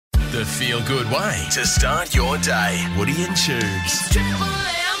The feel-good way to start your day. Woody and Tubes.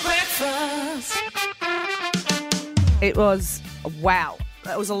 It was, wow.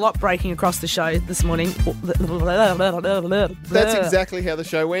 That was a lot breaking across the show this morning. That's exactly how the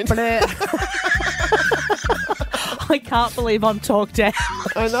show went. I can't believe I'm talked out.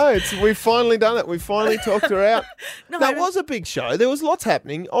 I know. We've finally done it. We've finally talked her out. No, That was a big show. There was lots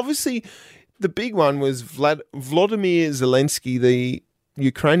happening. Obviously, the big one was Vladimir Zelensky, the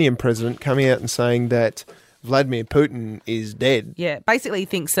Ukrainian president, coming out and saying that Vladimir Putin is dead. Yeah, basically he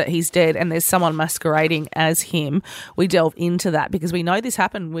thinks that he's dead and there's someone masquerading as him. We delve into that because we know this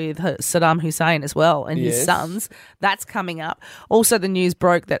happened with Saddam Hussein as well and his sons. That's coming up. Also, the news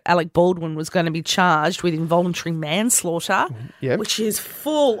broke that Alec Baldwin was going to be charged with involuntary manslaughter, which is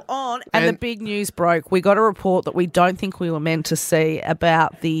full on. And the big news broke. We got a report that we don't think we were meant to see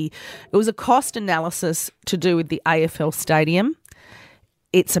about it was a cost analysis to do with the AFL stadium.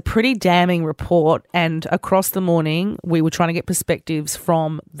 It's a pretty damning report, and across the morning we were trying to get perspectives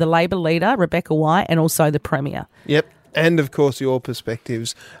from the Labor leader, Rebecca White, and also the Premier. Yep, and of course your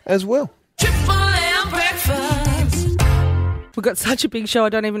perspectives as well. We've got such a big show, I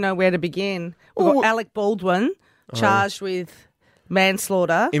don't even know where to begin. We've got Alec Baldwin charged with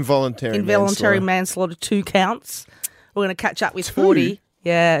manslaughter. Involuntary manslaughter, 2 counts. We're going to catch up with 40.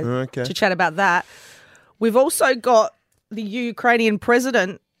 Yeah, Okay. to chat about that. We've also got the Ukrainian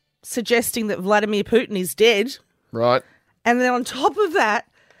president suggesting that Vladimir Putin is dead. Right. And then on top of that,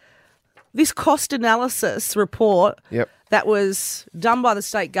 this cost analysis report that was done by the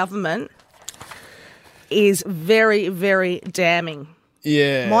state government is very, very damning.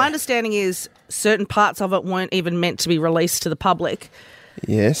 Yeah. My understanding is certain parts of it weren't even meant to be released to the public.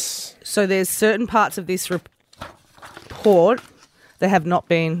 Yes. So there's certain parts of this report that have not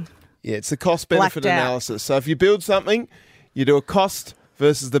been... Yeah, it's the cost-benefit blacked out. analysis. So if you build something, you do a cost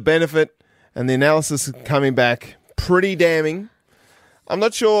versus the benefit, and the analysis is coming back pretty damning. I'm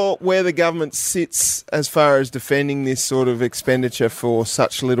not sure where the government sits as far as defending this sort of expenditure for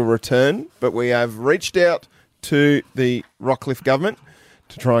such little return, but we have reached out to the Rockcliffe government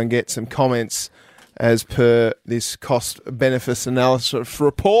to try and get some comments as per this cost-benefit analysis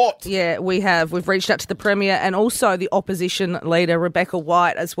report. Yeah, we have. We've reached out to the Premier and also the opposition leader, Rebecca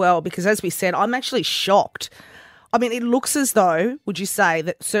White, as well, because as we said, I'm actually shocked. I mean, it looks as though, would you say,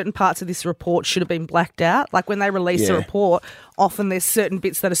 that certain parts of this report should have been blacked out? Like when they release a report, often there's certain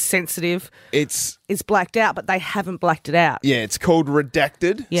bits that are sensitive. It's blacked out, but they haven't blacked it out. Yeah, it's called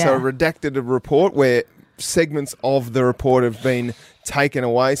redacted. Yeah. So a redacted report where segments of the report have been taken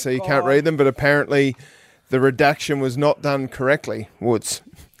away so you can't read them, but apparently the redaction was not done correctly. Woods.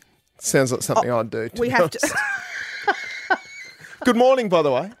 Sounds like something I'd do. We have to... Good morning, by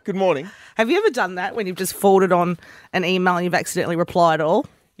the way. Good morning. Have you ever done that when you've just forwarded on an email and you've accidentally replied all?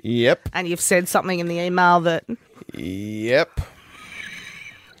 Yep. And you've said something in the email that... Yep.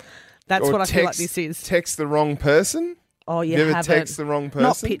 That's Or what I feel like this is. Text the wrong person. Oh, you ever haven't. text the wrong person?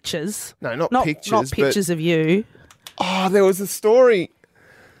 Not pictures. No, not pictures. Not pictures of you. Oh, there was a story.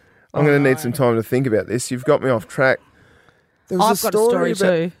 I'm going to need some time to think about this. You've got me off track. There was I've got a story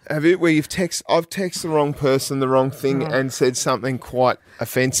too. Have you? Where I've texted the wrong person, the wrong thing, and said something quite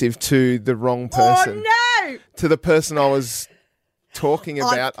offensive to the wrong person. Oh, no! To the person I was talking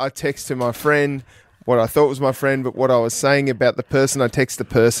about. I texted my friend what I thought was my friend, but what I was saying about the person, I text the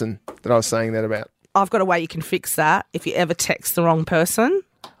person that I was saying that about. I've got a way you can fix that if you ever text the wrong person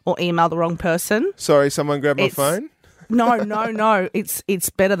or email the wrong person. Sorry, someone grabbed my phone? No. It's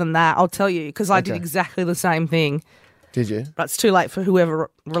better than that, I'll tell you, because I did exactly the same thing. Did you? But it's too late for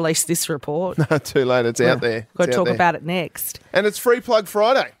whoever released this report. No, too late. It's out there. Got to It's out talk there. about it next. And it's Free Plug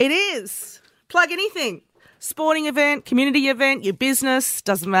Friday. It is. Plug anything. Sporting event, community event, your business,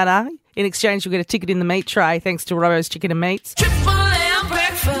 doesn't matter. In exchange, you'll get a ticket in the meat tray thanks to Robo's Chicken and Meats.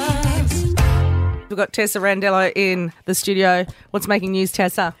 We've got Tessa Randello in the studio. What's making news,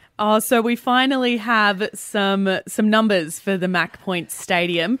 Tessa? Oh, so we finally have some numbers for the Mac Point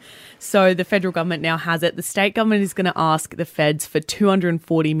Stadium. So the federal government now has it. The state government is going to ask the feds for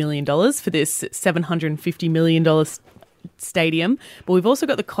 $240 million for this $750 million stadium. But we've also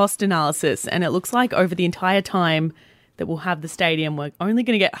got the cost analysis, and it looks like over the entire time that we'll have the stadium, we're only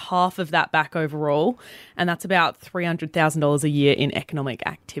going to get half of that back overall, and that's about $300,000 a year in economic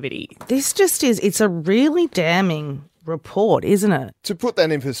activity. This just is, it's a really damning report, isn't it? To put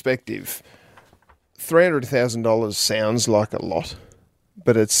that in perspective, $300,000 sounds like a lot,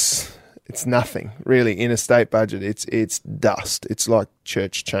 but it's nothing really in a state budget. It's dust. It's like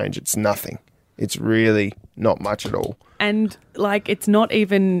church change. It's nothing. It's really not much at all. And like, it's not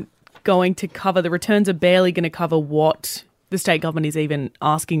even going to cover, the returns are barely going to cover what the state government is even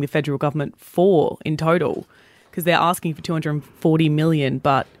asking the federal government for in total, because they're asking for $240 million,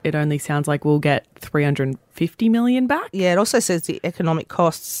 but it only sounds like we'll get $350 million back. Yeah, it also says the economic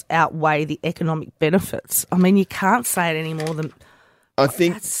costs outweigh the economic benefits. I mean, you can't say it any more than... I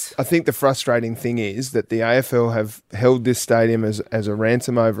think the frustrating thing is that the AFL have held this stadium as a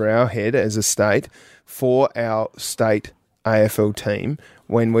ransom over our head as a state for our state AFL team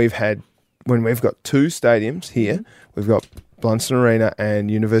when we've got two stadiums here. We've got Blundstone Arena and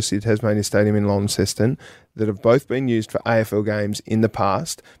University of Tasmania Stadium in Launceston that have both been used for AFL games in the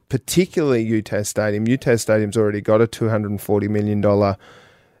past, particularly UTAS Stadium. UTAS Stadium's already got a $240 million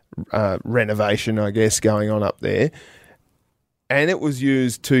renovation, I guess, going on up there. And it was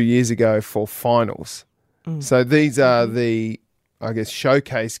used 2 years ago for finals. So these are the, I guess,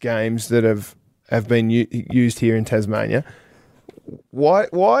 showcase games that have been used here in Tasmania. Why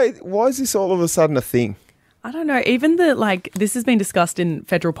is this all of a sudden a thing? I don't know. Even this has been discussed in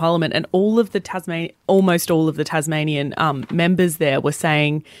federal parliament, and almost all of the Tasmanian members there were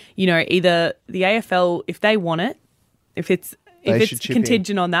saying, either the AFL, if they want it, if it's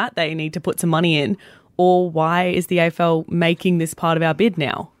contingent on that, they need to put some money in. Or why is the AFL making this part of our bid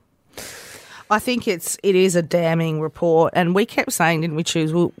now? I think it is a damning report, and we kept saying, didn't we,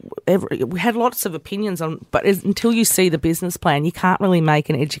 Choose? We had lots of opinions on, but until you see the business plan, you can't really make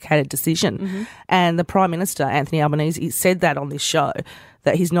an educated decision. Mm-hmm. And the Prime Minister, Anthony Albanese, said that on this show,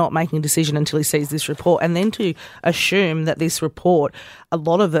 that he's not making a decision until he sees this report. And then to assume that this report, a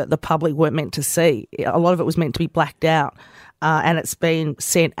lot of it the public weren't meant to see. A lot of it was meant to be blacked out. And it's been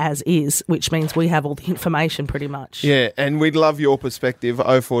sent as is, which means we have all the information pretty much. Yeah, and we'd love your perspective,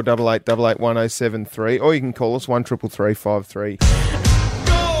 0488 88 1073, or you can call us 1333 53.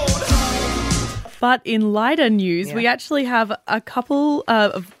 But in lighter news, we actually have a couple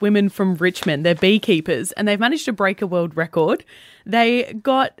of women from Richmond. They're beekeepers, and they've managed to break a world record.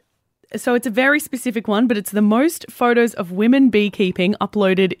 So it's a very specific one, but it's the most photos of women beekeeping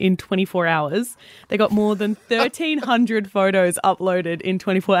uploaded in 24 hours. They got more than 1,300 photos uploaded in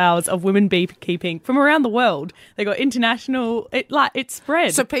 24 hours of women beekeeping from around the world. They got international, it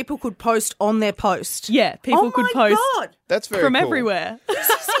spread. So people could post on their post? Yeah, people could post That's very from cool. everywhere. This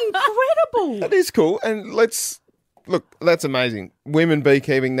is incredible. That is cool, and look, that's amazing. Women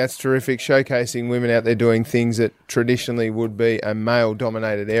beekeeping, that's terrific. Showcasing women out there doing things that traditionally would be a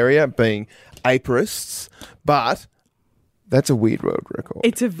male-dominated area, being aparists. But that's a weird world record.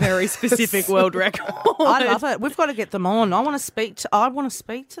 It's a very specific world record. I love it. We've got to get them on. I want to speak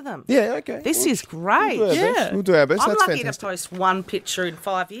to them. Yeah, okay. This is great. We'll do our best. I'm That's lucky fantastic. to post one picture in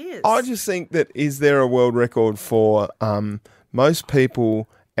 5 years. I just think that is there a world record for most people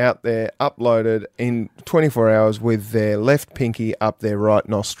out there uploaded in 24 hours with their left pinky up their right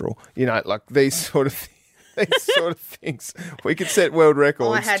nostril? Like these sort of things. We could set world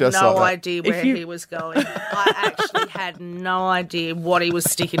records. I had just no like idea where he was going. I actually had no idea what he was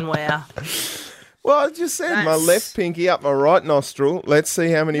sticking where. Well, I just said my left pinky up my right nostril. Let's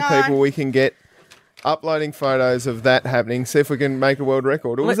see how many people we can get uploading photos of that happening. See if we can make a world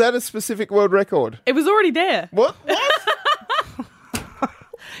record. Or was that a specific world record? It was already there. What?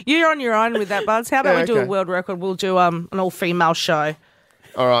 You're on your own with that, Buzz. How about we do a okay. world record? We'll do an all-female show.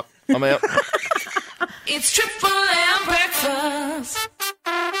 All right, I'm out. It's Triple M breakfast.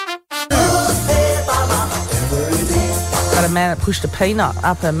 Got a man that pushed a peanut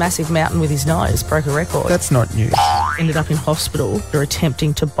up a massive mountain with his nose, broke a record. That's not news. Ended up in hospital for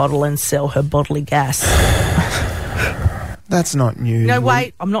attempting to bottle and sell her bodily gas. That's not news. No,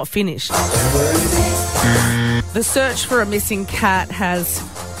 wait, I'm not finished. The search for a missing cat has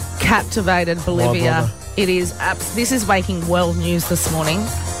captivated Bolivia. It is. This is making world news this morning.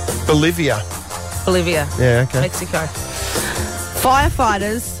 Bolivia. Yeah, okay. Mexico.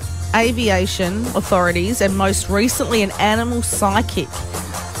 Firefighters, aviation authorities, and most recently an animal psychic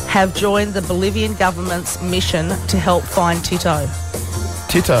have joined the Bolivian government's mission to help find Tito,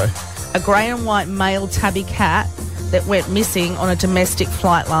 a grey and white male tabby cat that went missing on a domestic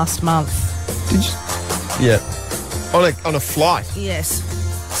flight last month. Did you? Yeah. On a flight. Yes.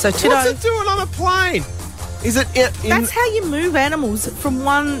 So Tito. What's it doing on a plane? Is it in? That's how you move animals from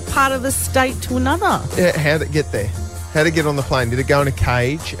one part of the state to another. Yeah, how'd it get there? How'd it get on the plane? Did it go in a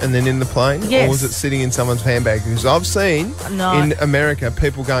cage and then in the plane? Yes. Or was it sitting in someone's handbag? Because I've seen in America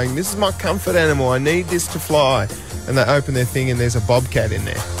people going, this is my comfort animal, I need this to fly. And they open their thing and there's a bobcat in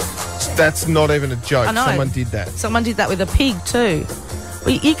there. That's not even a joke. I know. Someone did that. Someone did that with a pig too.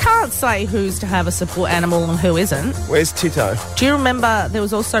 Well, you can't say who's to have a support animal and who isn't. Where's Tito? Do you remember there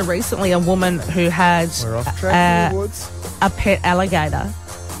was also recently a woman who had a pet alligator,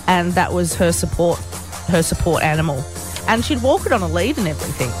 and that was her support animal. And she'd walk it on a lead and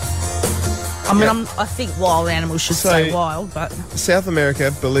everything. I mean, I think wild animals should stay wild, but... South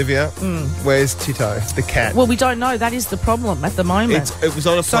America, Bolivia, where's Tito, the cat? Well, we don't know. That is the problem at the moment. It was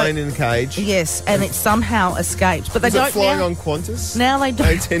on a plane in a cage. Yes, and it somehow escaped. But they don't flying now, on Qantas? Now they don't.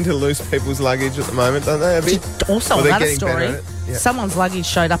 They tend to lose people's luggage at the moment, don't they? A bit? Also, Well, they're another getting better story. at it. Yeah. Someone's luggage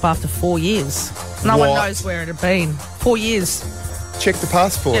showed up after 4 years. No one What? knows where it had been. 4 years. Check the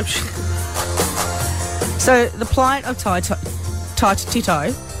passport. Yep. So the plight of Tito.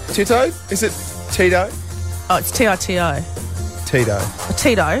 Tito? Is it Tito? Oh, it's Tito.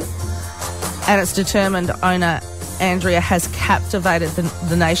 Tito. And its determined owner, Andrea, has captivated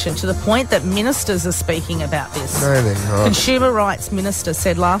the nation to the point that ministers are speaking about this. No, they're not. Consumer Rights Minister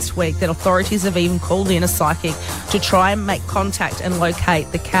said last week that authorities have even called in a psychic to try and make contact and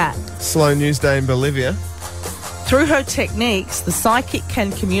locate the cat. Slow news day in Bolivia. Through her techniques, the psychic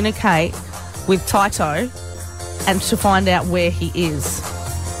can communicate with Tito and to find out where he is.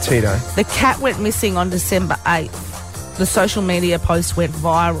 Tito. The cat went missing on December 8th. The social media post went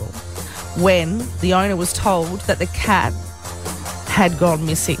viral when the owner was told that the cat had gone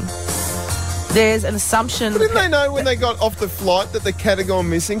missing. There's an assumption... But didn't they know when they got off the flight that the cat had gone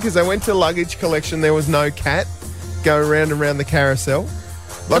missing? Because they went to luggage collection, there was no cat going round and round the carousel.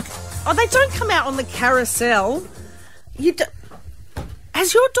 Like, Oh, they don't come out on the carousel.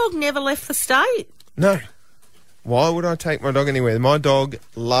 Has your dog never left the state? no. Why would I take my dog anywhere? My dog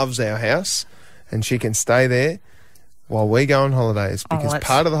loves our house and she can stay there while we go on holidays because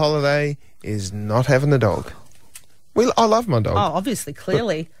part of the holiday is not having the dog. I love my dog. Oh, obviously,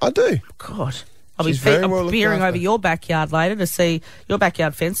 clearly. I do. God. I'll She's be very well looked peering after. over your backyard later to see your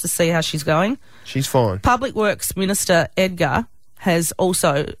backyard fence to see how she's going. She's fine. Public Works Minister Edgar has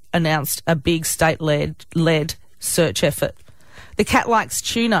also announced a big state-led search effort. The cat likes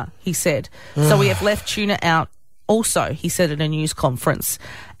tuna, he said, so we have left tuna out also, he said at a news conference,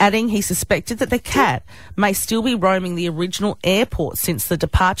 adding he suspected that the cat may still be roaming the original airport since the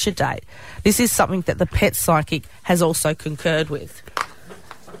departure date. This is something that the pet psychic has also concurred with.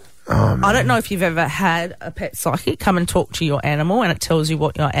 I don't know if you've ever had a pet psychic come and talk to your animal and it tells you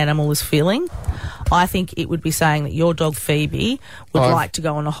what your animal is feeling. I think it would be saying that your dog Phoebe would like to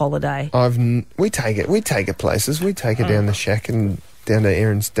go on a holiday. We take it places. We take her down the shack and down to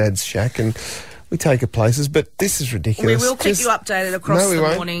Aaron's dad's shack and we take her places, but this is ridiculous. We will keep you updated across the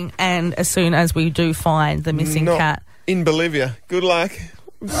morning and as soon as we do find the missing cat. In Bolivia. Good luck.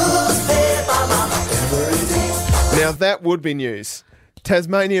 Now that would be news.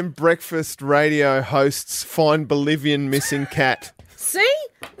 Tasmanian breakfast radio hosts find Bolivian missing cat. See?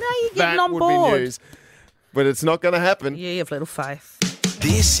 Now you're getting on That would board. be news. But it's not going to happen. Yeah, you have little faith.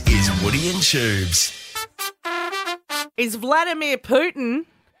 This is Woody and Tubes. Is Vladimir Putin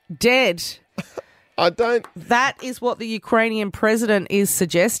dead? I don't... That is what the Ukrainian president is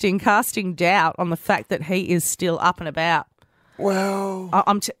suggesting, casting doubt on the fact that he is still up and about. Well...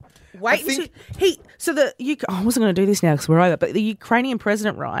 Wait until I wasn't going to do this now because we're over, but the Ukrainian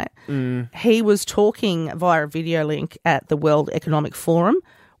president, right, he was talking via a video link at the World Economic Forum,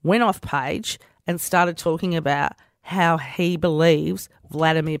 went off page and started talking about how he believes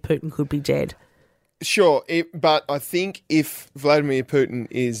Vladimir Putin could be dead. Sure, but I think if Vladimir Putin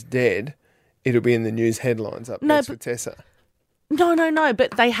is dead, it'll be in the news headlines up next with Tessa. No,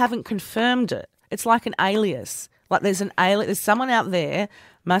 but they haven't confirmed it. It's like an alias. Like there's someone out there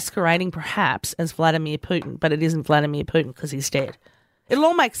masquerading perhaps as Vladimir Putin, but it isn't Vladimir Putin because he's dead. It'll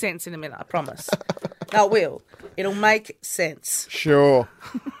all make sense in a minute, I promise. No, it will. It'll make sense. Sure.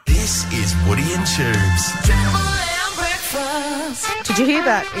 This is Woody and Tubes. Did you hear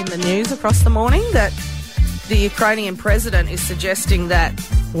that in the news across the morning that the Ukrainian president is suggesting that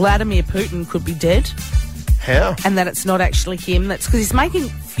Vladimir Putin could be dead? How? And that it's not actually him. That's because he's making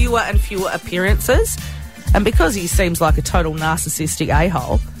fewer and fewer appearances. And because he seems like a total narcissistic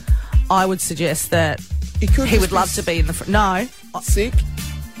a-hole, I would suggest that he would love to be in the front. No. Sick?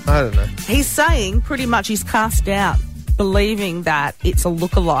 I don't know. He's saying pretty much he's cast doubt, believing that it's a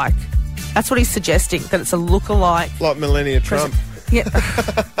lookalike. That's what he's suggesting, that it's a lookalike. Like Melania Trump. Yeah.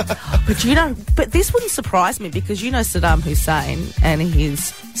 But this wouldn't surprise me because you know Saddam Hussein and his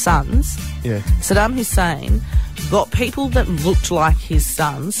sons. Yeah. Saddam Hussein got people that looked like his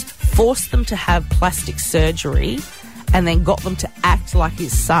sons, forced them to have plastic surgery, and then got them to act like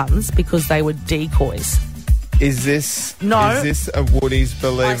his sons because they were decoys. Is this a Woody's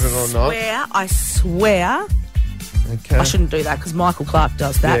believe it or not? I swear. Okay. I shouldn't do that because Michael Clark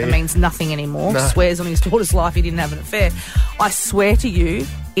does that. Yeah, It means nothing anymore. No. Swears on his daughter's life he didn't have an affair. I swear to you,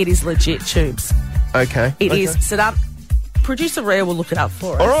 it is legit, Tubes. Okay. It is. Saddam. Producer Rhea will look it up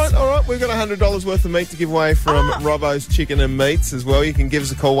for us. All right. We've got $100 worth of meat to give away from Robbo's Chicken and Meats as well. You can give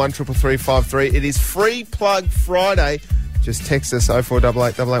us a call, 133353. It is Free Plug Friday. Just text us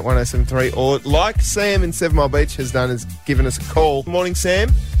 0488 881073, or like Sam in 7 Mile Beach has done, has given us a call. Good morning, Sam.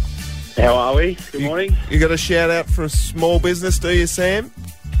 How are we? Good morning. You got a shout out for a small business, do you, Sam?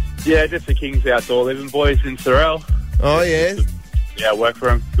 Yeah, just the King's Outdoor Living boys in Sorrel. Oh, yeah. Yeah, I work for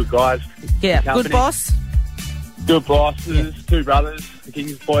them. Good guys. Yeah, Company. good boss. Good bosses, two brothers, the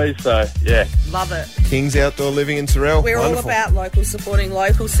King's boys, so yeah. Love it. King's Outdoor Living in Sorrel. We're Wonderful. all about local, supporting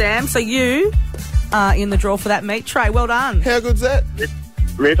local, Sam. So you are in the draw for that meat tray. Well done. How good's that?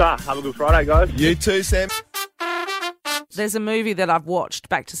 Ripper, have a good Friday, guys. You too, Sam. There's a movie that I've watched,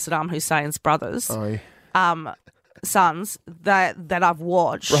 back to Saddam Hussein's brothers. Oh, yeah. Sons that I've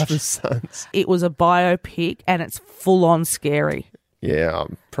watched. Brothers' sons. It was a biopic and it's full on scary. Yeah,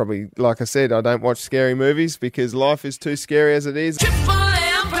 I'm probably, like I said, I don't watch scary movies because life is too scary as it is. Triple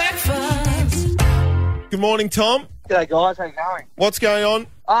M breakfast. Good morning, Tom. G'day guys, how you going? What's going on?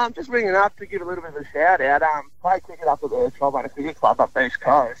 Just ringing up to give a little bit of a shout out. Play cricket up at the Trollbunny Cricket Club up East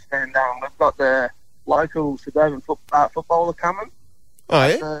Coast, and we've got the local suburban footballer coming. Oh,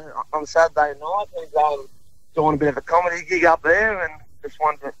 yeah? On Saturday night. He's doing a bit of a comedy gig up there, and just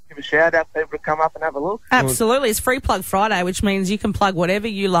wanted to give a shout out for people to come up and have a look. Absolutely. It's Free Plug Friday, which means you can plug whatever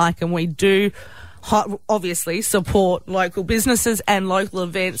you like, and we do obviously support local businesses and local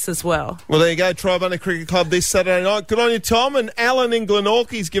events as well. Well, there you go. Trollbunny Cricket Club this Saturday night. Good on you, Tom. And Alan in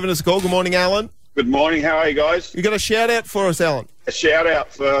Glenorchy's given us a call. Good morning, Alan. Good morning. How are you guys? You got a shout out for us, Alan? A shout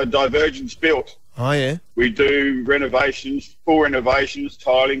out for Divergence Built. Oh, yeah? We do renovations, full renovations,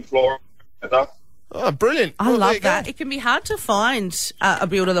 tiling, flooring, stuff. Oh, brilliant. I Well, there you love that. go. It can be hard to find a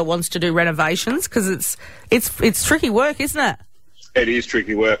builder that wants to do renovations because it's tricky work, isn't it? It is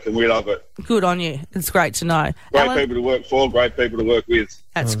tricky work, and we love it. Good on you. It's great to know. Great Alan, people to work for, great people to work with.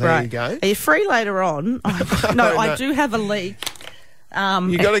 that's Well, there great. you go. Are you free later on? No, I do have a leak.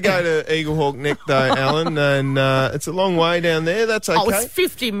 You got to go to Eaglehawk Neck, though, Alan, and it's a long way down there. That's okay. Oh, it's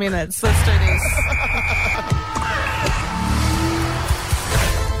 50 minutes. Let's do this.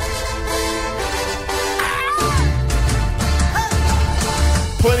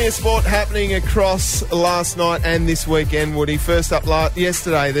 Plenty of sport happening across last night and this weekend, Woody. First up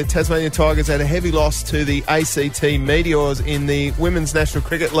yesterday, the Tasmania Tigers had a heavy loss to the ACT Meteors in the Women's National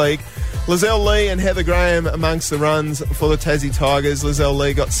Cricket League. Lizelle Lee and Heather Graham amongst the runs for the Tassie Tigers. Lizelle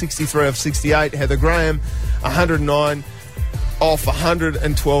Lee got 63 off 68. Heather Graham, 109 off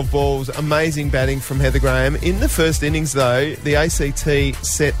 112 balls. Amazing batting from Heather Graham. In the first innings, though, the ACT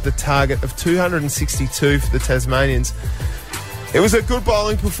set the target of 262 for the Tasmanians. It was a good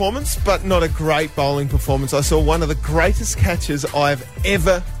bowling performance, but not a great bowling performance. I saw one of the greatest catches I've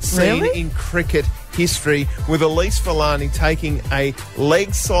ever seen in cricket history, with Elise Villani taking a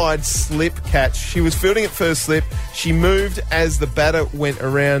leg side slip catch. She was fielding at first slip. She moved as the batter went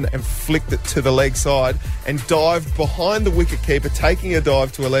around and flicked it to the leg side and dived behind the wicketkeeper, taking a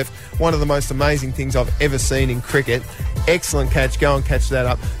dive to her left. One of the most amazing things I've ever seen in cricket. Excellent catch. Go and catch that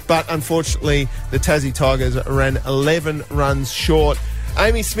up. But unfortunately, the Tassie Tigers ran 11 runs short.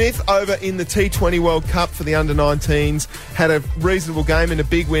 Amy Smith over in the T20 World Cup for the under-19s had a reasonable game and a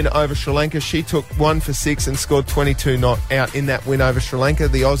big win over Sri Lanka. She took 1 for 6 and scored 22 not out in that win over Sri Lanka.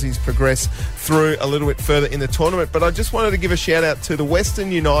 The Aussies progress through a little bit further in the tournament. But I just wanted to give a shout out to the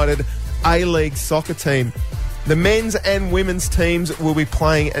Western United A-League soccer team. The men's and women's teams will be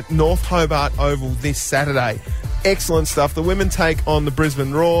playing at North Hobart Oval this Saturday. Excellent stuff. The women take on the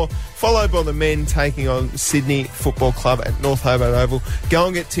Brisbane Roar, followed by the men taking on Sydney Football Club at North Hobart Oval. Go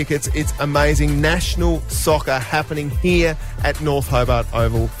and get tickets. It's amazing. National soccer happening here at North Hobart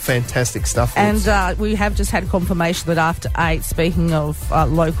Oval. Fantastic stuff. And we have just had confirmation that after 8, speaking of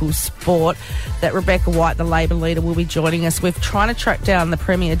local sport, that Rebecca White, the Labor leader, will be joining us. We're trying to track down the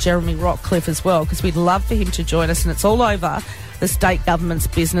Premier, Jeremy Rockcliffe, as well, because we'd love for him to join us. And it's all over the state government's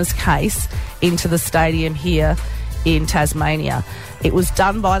business case into the stadium here in Tasmania. It was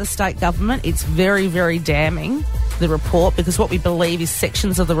done by the state government. It's very, very damning, the report, because what we believe is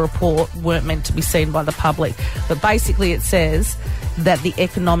sections of the report weren't meant to be seen by the public. But basically it says that the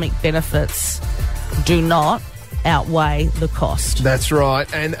economic benefits do not outweigh the cost. That's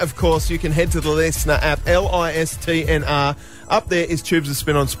right. And of course, you can head to the Listener app, LISTNR. Up there is Tubes of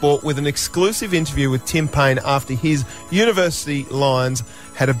Spin on Sport with an exclusive interview with Tim Payne after his University Lions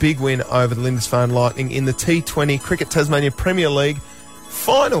had a big win over the Lindisfarne Lightning in the T20 Cricket Tasmania Premier League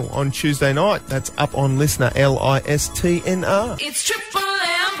final on Tuesday night. That's up on Listener, LISTNR. It's Triple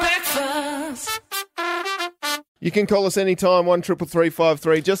M breakfast. You can call us anytime,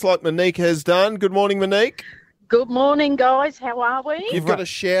 133353, just like Monique has done. Good morning, Monique. Good morning, guys. How are we? You've got a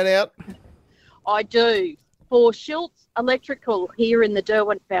shout out. I do. For Schultz Electrical here in the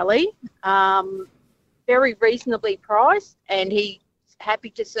Derwent Valley, very reasonably priced, and he's happy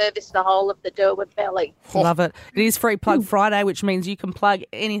to service the whole of the Derwent Valley. Love it. It is Free Plug Friday, which means you can plug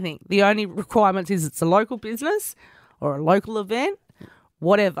anything. The only requirement is it's a local business or a local event,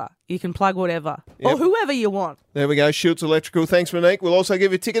 whatever. You can plug whatever or whoever you want. There we go, Schultz Electrical. Thanks, Monique. We'll also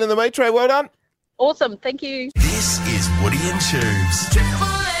give you a ticket in the meat tray. Well done. Awesome. Thank you. This is Woody and Tubes. Triple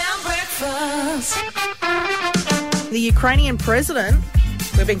M breakfast. The Ukrainian president,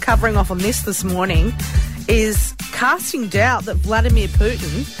 we've been covering off on this morning, is casting doubt that Vladimir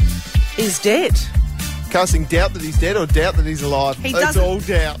Putin is dead. Casting doubt that he's dead or doubt that he's alive? It's all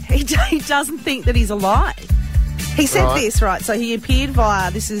doubt. He doesn't think that he's alive. He said this, right? So he appeared via,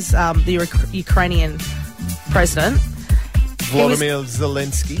 this is the Ukrainian president. Volodymyr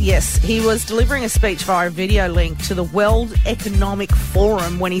Zelensky. Yes, he was delivering a speech via a video link to the World Economic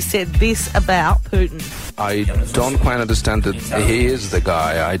Forum when he said this about Putin. I don't quite understand that he is the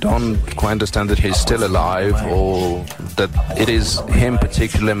guy. I don't quite understand that he's still alive or that it is him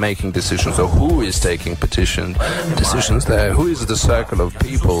particularly making decisions or who is taking decisions there. Who is the circle of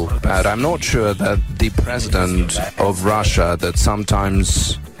people? But I'm not sure that the president of Russia that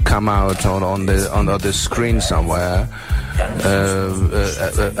sometimes come out on the screen somewhere,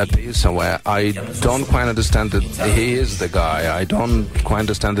 appear somewhere. I don't quite understand that he is the guy. I don't quite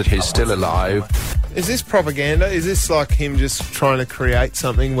understand that he's still alive. Is this propaganda? Is this like him just trying to create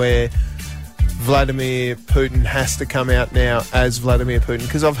something where Vladimir Putin has to come out now as Vladimir Putin?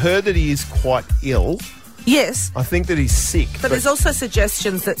 Because I've heard that he is quite ill. Yes. I think that he's sick. But there's also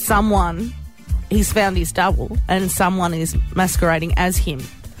suggestions that he's found his double and someone is masquerading as him.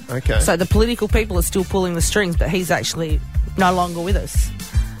 Okay. So the political people are still pulling the strings, but he's actually no longer with us.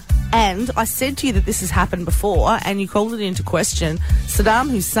 And I said to you that this has happened before, and you called it into question. Saddam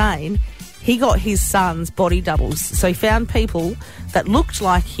Hussein, he got his son's body doubles. So he found people that looked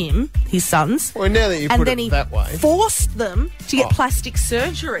like him, his sons. Well, now that you put it that way. Forced them to get plastic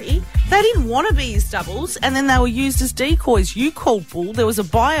surgery. They didn't want to be his doubles, and then they were used as decoys. You called bull. There was a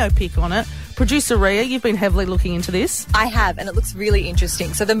biopic on it. Producer Ria, you've been heavily looking into this. I have, and it looks really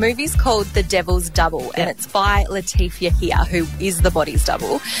interesting. So the movie's called The Devil's Double, and it's by Latif Yahia, who is the body's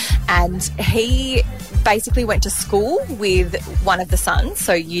double. And he basically went to school with one of the sons,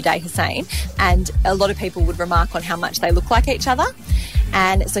 so Uday Hussein, and a lot of people would remark on how much they look like each other.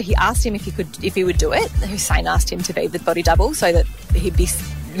 And so he asked him if he would do it. Hussein asked him to be the body double so that he'd be,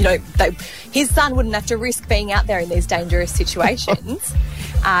 his son wouldn't have to risk being out there in these dangerous situations.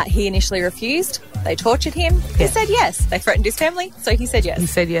 He initially refused. They tortured him. He said yes. They threatened his family, so he said yes. He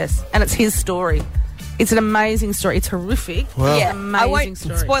said yes. And it's his story. It's an amazing story. It's horrific. Wow. Yeah, amazing I won't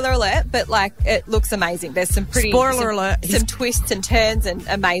story. spoiler alert, but it looks amazing. There's some some twists and turns and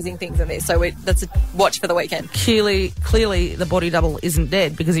amazing things in this. So that's a watch for the weekend. Clearly, the body double isn't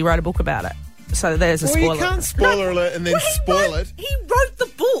dead because he wrote a book about it. So there's a spoiler. Well, you can't spoiler alert and then spoil it. He wrote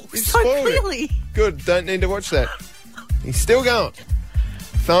the book, so clearly. Good, don't need to watch that. He's still going.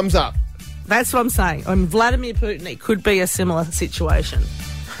 Thumbs up. That's what I'm saying. Vladimir Putin, it could be a similar situation.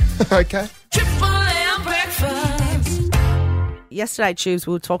 Okay. Triple M breakfast. Yesterday, Tubes,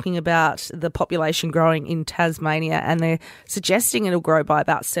 we were talking about the population growing in Tasmania, and they're suggesting it'll grow by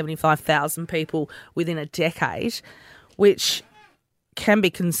about 75,000 people within a decade, which can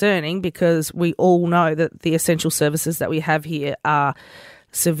be concerning because we all know that the essential services that we have here are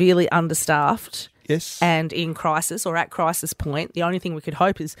severely understaffed. Yes. And in crisis or at crisis point. The only thing we could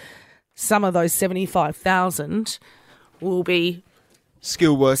hope is some of those 75,000 will be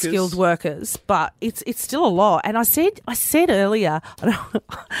skilled workers, but it's still a lot. And I said earlier,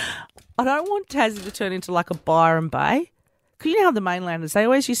 I don't want Tassie to turn into like a Byron Bay. Because you know how the mainlanders, they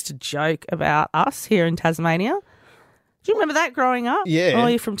always used to joke about us here in Tasmania. Do you remember that growing up? Yeah. Oh,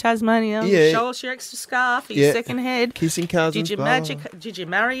 you're from Tasmania. Yeah. Show us your extra scarf, your second head. Kissing cousins. Did you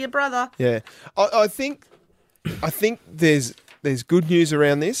marry your brother? Yeah. I think there's good news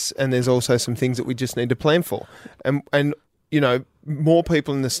around this, and there's also some things that we just need to plan for. And more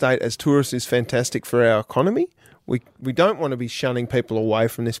people in the state as tourists is fantastic for our economy. We don't want to be shunning people away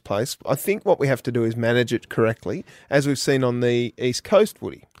from this place. I think what we have to do is manage it correctly, as we've seen on the East Coast,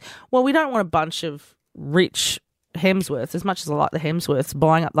 Woody. Well, we don't want a bunch of rich Hemsworths, as much as I like the Hemsworths,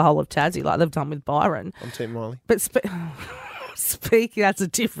 buying up the whole of Tassie like they've done with Byron. I'm Team Miley. But speaking, that's a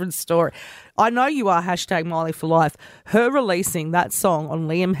different story. I know you are hashtag Miley for life. Her releasing that song on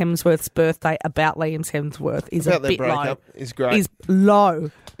Liam Hemsworth's birthday about Liam Hemsworth is About a their bit low. breakup is great. Is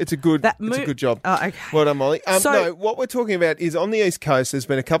low. It's a good job. Oh, okay. Well done, Molly. So- No, what we're talking about is on the East Coast, there's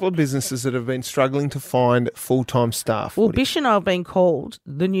been a couple of businesses that have been struggling to find full-time staff. Well, Bicheno have been called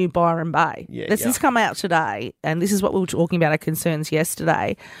the new Byron Bay. Yeah, This has come out today, and this is what we were talking about our concerns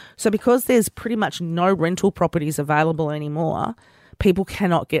yesterday. So because there's pretty much no rental properties available anymore, people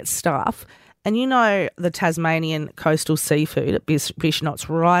cannot get staff. And you know the Tasmanian coastal seafood at Bicheno, it's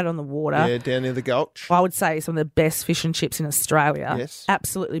right on the water. Yeah, down near the Gulch. I would say some of the best fish and chips in Australia. Yes.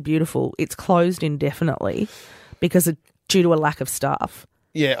 Absolutely beautiful. It's closed indefinitely due to a lack of staff.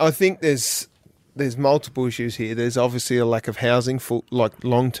 Yeah, I think there's multiple issues here. There's obviously a lack of housing, for like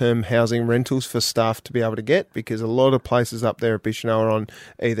long-term housing rentals for staff to be able to get, because a lot of places up there at Bicheno are on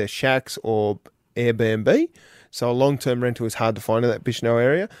either shacks or Airbnb. So a long-term rental is hard to find in that Bicheno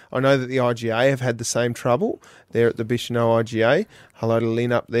area. I know that the IGA have had the same trouble there at the Bicheno IGA. Hello to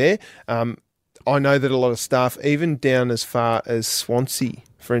Lynn up there. I know that a lot of staff, even down as far as Swansea,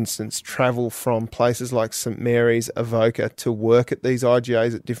 for instance, travel from places like St Mary's, Avoca to work at these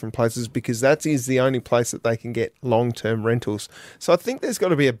IGAs at different places, because that is the only place that they can get long-term rentals. So I think there's got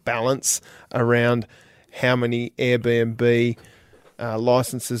to be a balance around how many Airbnb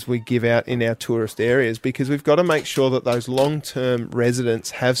licenses we give out in our tourist areas, because we've got to make sure that those long-term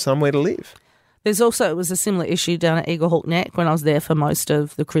residents have somewhere to live. It was a similar issue down at Eagle Hawk Neck when I was there for most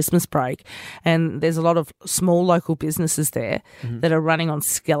of the Christmas break. And there's a lot of small local businesses there that are running on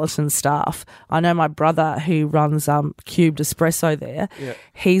skeleton staff. I know my brother who runs Cubed Espresso there,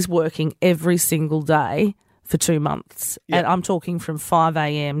 he's working every single day for 2 months. And I'm talking from 5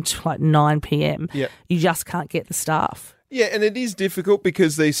 a.m. to like 9 p.m. You just can't get the staff. Yeah, and it is difficult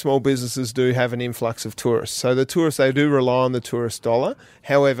because these small businesses do have an influx of tourists. So the tourists, they do rely on the tourist dollar.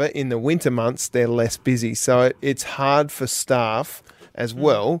 However, in the winter months, they're less busy. So it's hard for staff as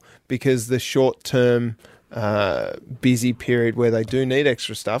well, because the short-term busy period where they do need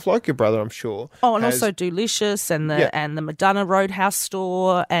extra staff, like your brother, I'm sure. Oh, and also Delicious and the Madonna Roadhouse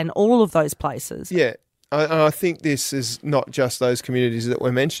store and all of those places. Yeah, I think this is not just those communities that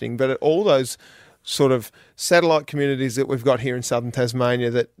we're mentioning, but all those sort of satellite communities that we've got here in southern Tasmania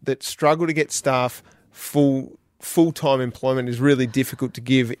that struggle to get staff. Full-time employment is really difficult to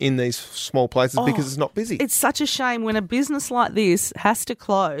give in these small places because it's not busy. It's such a shame when a business like this has to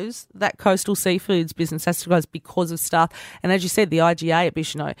close, that coastal seafoods business has to close because of staff. And as you said, the IGA at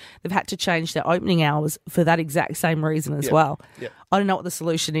Bicheno, they've had to change their opening hours for that exact same reason as well. Yep. I don't know what the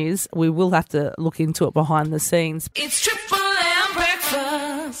solution is. We will have to look into it behind the scenes. It's Triple M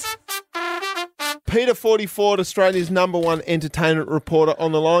breakfast. Peter, 44, Australia's #1 entertainment reporter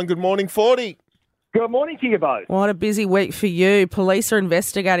on the line. Good morning, 40. Good morning to you both. What a busy week for you. Police are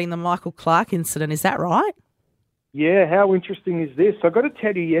investigating the Michael Clark incident. Is that right? Yeah, how interesting is this? I've got to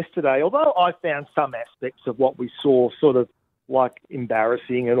tell you, yesterday, although I found some aspects of what we saw sort of like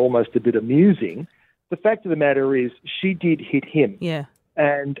embarrassing and almost a bit amusing, the fact of the matter is she did hit him. Yeah.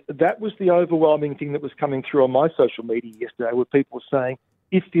 And that was the overwhelming thing that was coming through on my social media yesterday, where people were saying,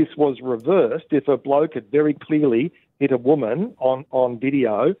 if this was reversed, if a bloke had very clearly hit a woman on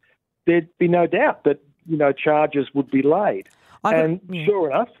video, there'd be no doubt that, charges would be laid. Sure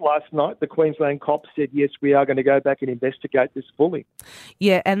enough, last night the Queensland cops said, yes, we are going to go back and investigate this fully.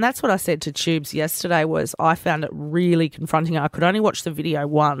 Yeah, and that's what I said to Tubes yesterday was I found it really confronting. I could only watch the video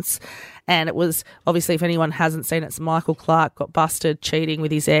once, and it was, obviously, if anyone hasn't seen it, it's Michael Clark got busted cheating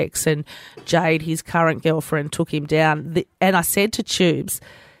with his ex, and Jade, his current girlfriend, took him down. And I said to Tubes,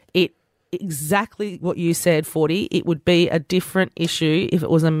 exactly what you said, 40, it would be a different issue if it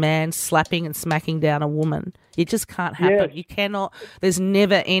was a man slapping and smacking down a woman. It just can't happen. Yeah. You cannot, there's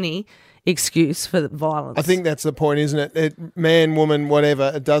never any excuse for violence. I think that's the point, isn't it? Man, woman,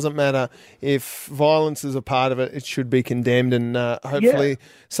 whatever, it doesn't matter. If violence is a part of it, it should be condemned, and hopefully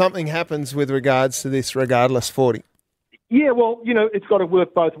something happens with regards to this regardless, 40. Yeah, well, it's got to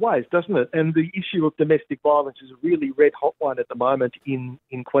work both ways, doesn't it? And the issue of domestic violence is a really red hot one at the moment in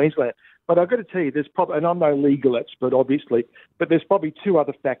Queensland. But I've got to tell you, there's probably, and I'm no legal expert, obviously, but there's probably two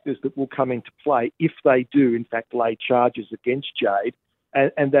other factors that will come into play if they do, in fact, lay charges against Jade.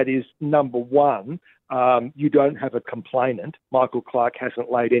 And that is, number one, you don't have a complainant. Michael Clark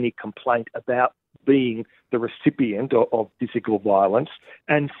hasn't laid any complaint about being the recipient of physical violence.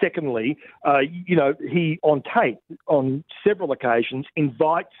 And secondly, he, on tape, on several occasions,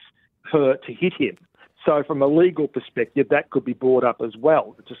 invites her to hit him. So from a legal perspective, that could be brought up as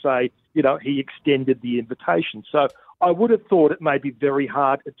well, to say, he extended the invitation. So I would have thought it may be very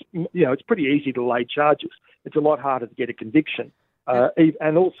hard. It's pretty easy to lay charges. It's a lot harder to get a conviction.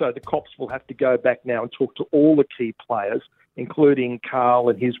 And also the cops will have to go back now and talk to all the key players, including Carl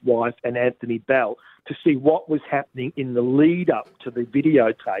and his wife and Anthony Bell, to see what was happening in the lead up to the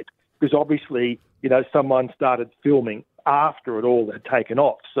videotape, because obviously, someone started filming after it all had taken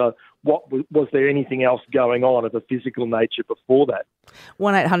off. So was there anything else going on of a physical nature before that?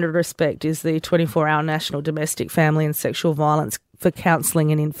 1-800-RESPECT is the 24-hour national domestic, family and sexual violence for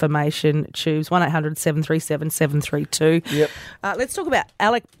counselling and information. Tubes 1-800-737-732. Yep. Let's talk about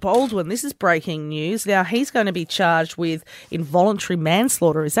Alec Baldwin. This is breaking news. Now, he's going to be charged with involuntary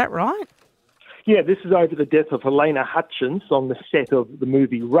manslaughter. Is that right? Yeah, this is over the death of Helena Hutchins on the set of the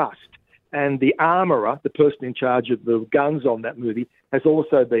movie Rust. And the armourer, the person in charge of the guns on that movie, has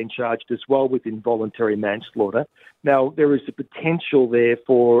also been charged as well with involuntary manslaughter. Now, there is a potential there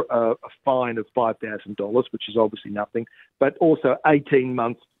for a fine of $5,000, which is obviously nothing, but also 18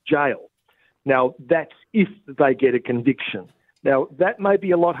 months jail. Now, that's if they get a conviction. Now, that may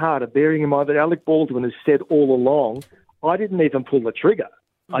be a lot harder, bearing in mind that Alec Baldwin has said all along, I didn't even pull the trigger.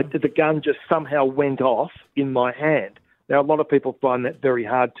 The gun just somehow went off in my hand. Now, a lot of people find that very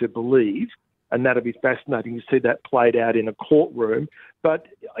hard to believe, and that'll be fascinating to see that played out in a courtroom. But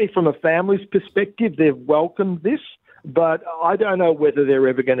from a family's perspective, they've welcomed this, but I don't know whether they're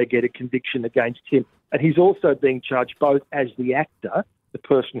ever going to get a conviction against him. And he's also being charged both as the actor, the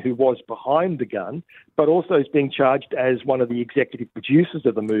person who was behind the gun, but also is being charged as one of the executive producers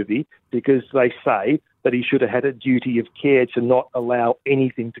of the movie, because they say that he should have had a duty of care to not allow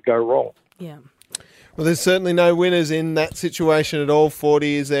anything to go wrong. Yeah. Well, there's certainly no winners in that situation at all.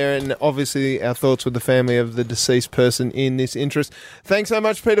 40 is there, and obviously our thoughts with the family of the deceased person in this interest. Thanks so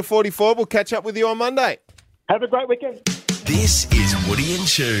much, Peter 44. We'll catch up with you on Monday. Have a great weekend. This is Woody and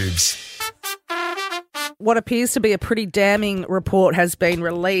Tubes. What appears to be a pretty damning report has been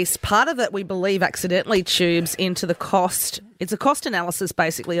released. Part of it, we believe, accidentally tubes into the cost. It's a cost analysis,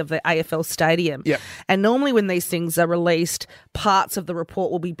 basically, of the AFL stadium. Yep. And normally when these things are released, parts of the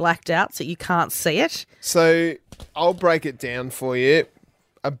report will be blacked out so you can't see it. So I'll break it down for you.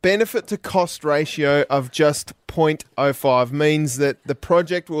 A benefit to cost ratio of just 0.05 means that the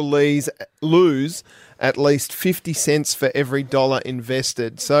project will lose at least 50 cents for every dollar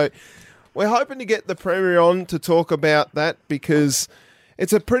invested. So we're hoping to get the Premier on to talk about that, because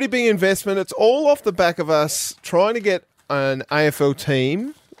it's a pretty big investment. It's all off the back of us trying to get an AFL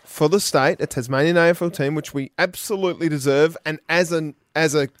team for the state, a Tasmanian AFL team, which we absolutely deserve. And as a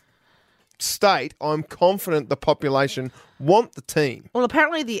state, I'm confident the population want the team. Well,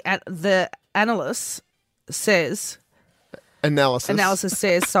 apparently the analyst says... Analysis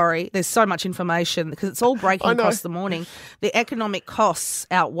says, sorry, there's so much information because it's all breaking across the morning. The economic costs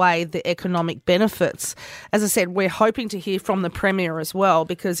outweigh the economic benefits. As I said, we're hoping to hear from the Premier as well,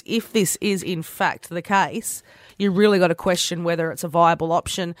 because if this is in fact the case, you really got to question whether it's a viable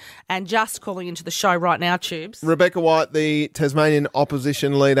option. And just calling into the show right now, Tubes. Rebecca White, the Tasmanian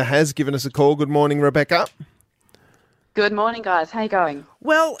opposition leader, has given us a call. Good morning, Rebecca. Good morning, guys. How you going?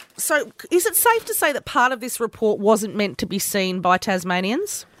 Well, so is it safe to say that part of this report wasn't meant to be seen by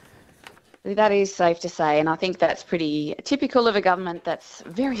Tasmanians? That is safe to say, and I think that's pretty typical of a government that's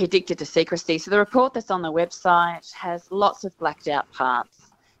very addicted to secrecy. So the report that's on the website has lots of blacked out parts,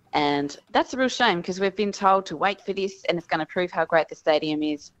 and that's a real shame because we've been told to wait for this and it's going to prove how great the stadium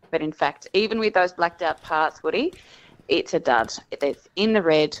is. But in fact, even with those blacked out parts, Woody, it's a dud. It's in the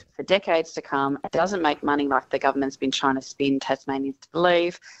red for decades to come. It doesn't make money like the government's been trying to spin Tasmanians to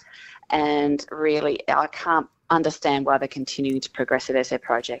believe. And really, I can't understand why they're continuing to progress it as their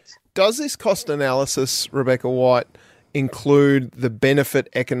project. Does this cost analysis, Rebecca White, include the benefit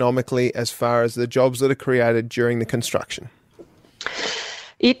economically as far as the jobs that are created during the construction?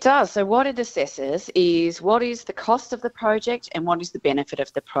 It does. So what it assesses is what is the cost of the project and what is the benefit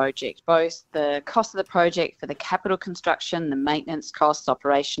of the project, both the cost of the project for the capital construction, the maintenance costs,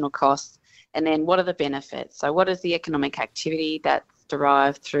 operational costs, and then what are the benefits? So what is the economic activity that's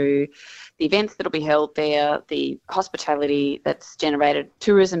derived through the events that will be held there, the hospitality that's generated,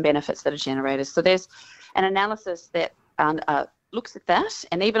 tourism benefits that are generated. So there's an analysis that looks at that,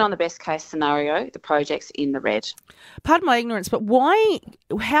 and even on the best case scenario, the project's in the red. Pardon my ignorance, but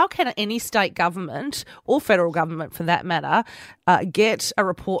how can any state government, or federal government for that matter, get a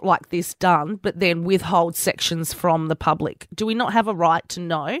report like this done, but then withhold sections from the public? Do we not have a right to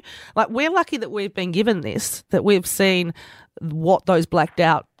know? Like, we're lucky that we've been given this, that we've seen what those blacked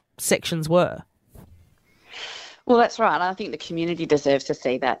out sections were. Well, that's right. I think the community deserves to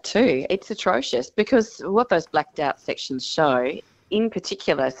see that too. It's atrocious because what those blacked out sections show in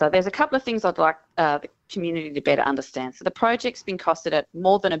particular, so there's a couple of things I'd like community to better understand. So the project's been costed at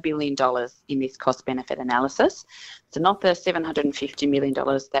more than $1 billion in this cost-benefit analysis. So not the $750 million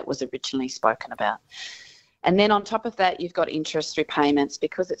that was originally spoken about. And then on top of that, you've got interest repayments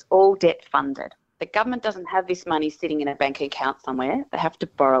because it's all debt funded. The government doesn't have this money sitting in a bank account somewhere. They have to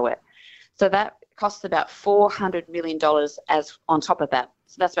borrow it. So that costs about $400 million as on top of that.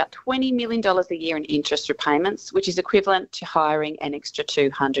 So that's about $20 million a year in interest repayments, which is equivalent to hiring an extra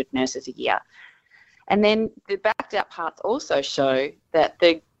 200 nurses a year. And then the backed out parts also show that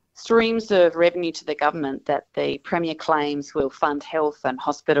the streams of revenue to the government that the Premier claims will fund health and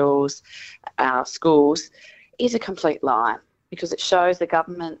hospitals, schools, is a complete lie, because it shows the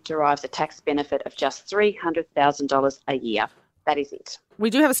government derives a tax benefit of just $300,000 a year. That is it. We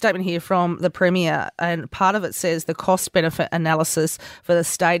do have a statement here from the Premier, and part of it says the cost-benefit analysis for the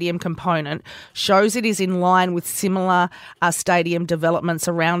stadium component shows it is in line with similar stadium developments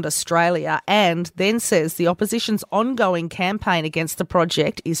around Australia, and then says the opposition's ongoing campaign against the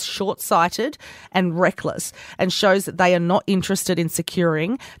project is short-sighted and reckless, and shows that they are not interested in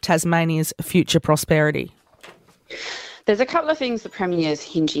securing Tasmania's future prosperity. There's a couple of things the Premier is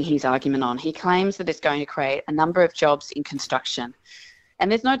hinging his argument on. He claims that it's going to create a number of jobs in construction. And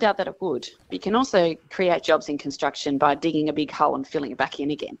there's no doubt that it would. But you can also create jobs in construction by digging a big hole and filling it back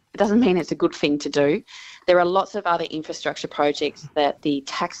in again. It doesn't mean it's a good thing to do. There are lots of other infrastructure projects that the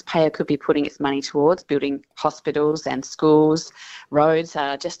taxpayer could be putting its money towards, building hospitals and schools. Roads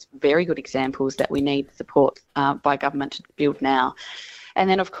are just very good examples that we need support by government to build now. And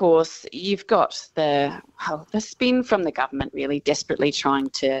then, of course, you've got the spin from the government really desperately trying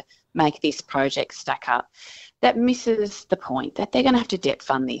to make this project stack up. That misses the point that they're going to have to debt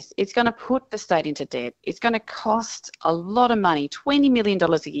fund this. It's going to put the state into debt. It's going to cost a lot of money, $20 million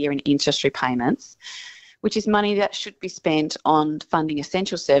a year in interest repayments, which is money that should be spent on funding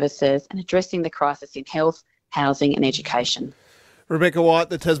essential services and addressing the crisis in health, housing and education. Rebecca White,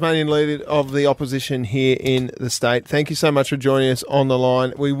 the Tasmanian leader of the opposition here in the state. Thank you so much for joining us on the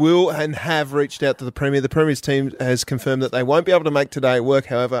line. We will and have reached out to the Premier. The Premier's team has confirmed that they won't be able to make today work.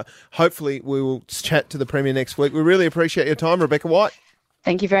 However, hopefully we will chat to the Premier next week. We really appreciate your time, Rebecca White.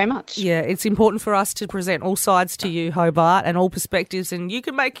 Thank you very much. Yeah, it's important for us to present all sides to you, Hobart, and all perspectives, and you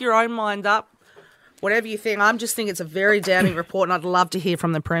can make your own mind up. Whatever you think, I just think it's a very damning report, and I'd love to hear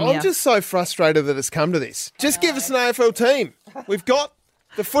from the Premier. I'm just so frustrated that it's come to this. Just give us an AFL team. We've got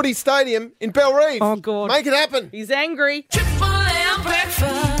the footy stadium in Bellerive. Oh, God. Make it happen. He's angry. Triple M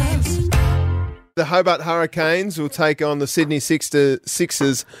breakfast. The Hobart Hurricanes will take on the Sydney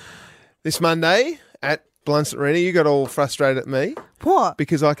Sixers this Monday at Blunston Arena. You got all frustrated at me. What?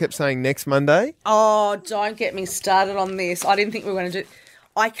 Because I kept saying next Monday. Oh, don't get me started on this. I didn't think we were going to do...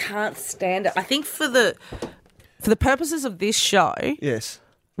 I can't stand it. I think for the purposes of this show, yes,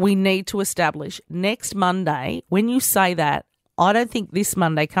 we need to establish next Monday. When you say that, I don't think this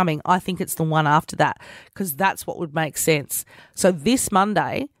Monday coming. I think it's the one after that, because that's what would make sense. So this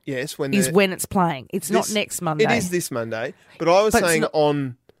Monday, yes, when it's playing. It's not next Monday. It is this Monday, but I was saying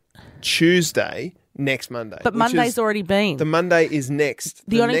on Tuesday. Next Monday. But Monday's already been. The Monday is next.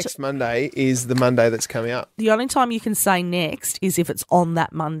 The next Monday is the Monday that's coming up. The only time you can say next is if it's on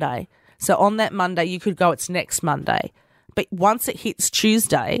that Monday. So on that Monday, you could go, it's next Monday. But once it hits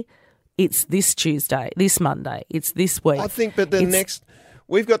Tuesday, it's this Tuesday, this Monday, it's this week. I think, but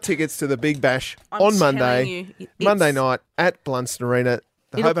we've got tickets to the Big Bash on Monday, Monday night at Blunston Arena.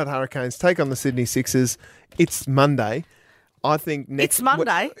 The Hobart Hurricanes take on the Sydney Sixers. It's Monday. I think next... It's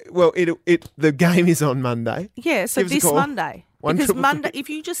Monday. Well, the game is on Monday. Yeah, so this Monday. Because Monday, if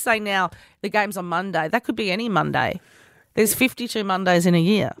you just say now the game's on Monday, that could be any Monday. There's 52 Mondays in a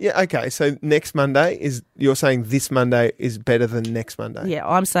year. Yeah, okay. So next Monday you're saying this Monday is better than next Monday. Yeah,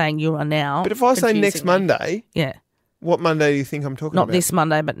 I'm saying you are now. But if I say next Monday, yeah, what Monday do you think I'm talking about? Not this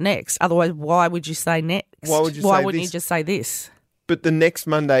Monday, but next. Otherwise, why would you say next? Why wouldn't you just say this? But the next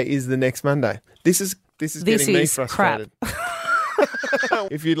Monday is the next Monday. This is getting me frustrated. Crap.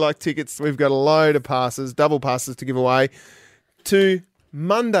 If you'd like tickets, we've got a load of passes, double passes to give away to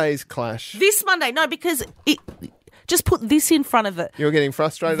Monday's clash. This Monday, no, because just put this in front of it. You're getting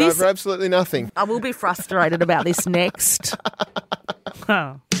frustrated over absolutely nothing. I will be frustrated about this next.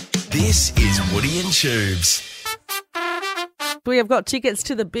 This is Woody and Tubes. We have got tickets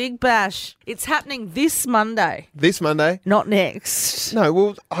to the Big Bash. It's happening this Monday. This Monday? Not next. No,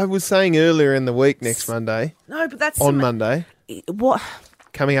 well, I was saying earlier in the week next Monday. No, but that's... On Monday. What?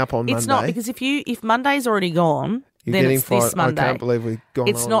 Coming up on Monday. It's not, because if Monday's already gone, then it's this Monday. I can't believe we've gone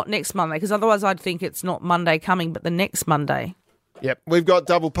It's not next Monday, because otherwise I'd think it's not Monday coming, but the next Monday. Yep, we've got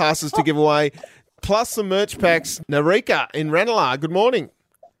double passes to give away, plus some merch packs. Narika in Ranelagh, good morning.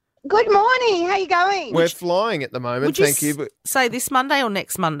 Good morning. How you going? We're flying at the moment, Would you thank you. But, say this Monday or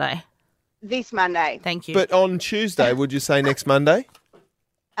next Monday? This Monday. Thank you. but on Tuesday, would you say next Monday?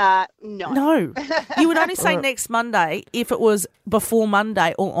 No. No. You would only say next Monday if it was before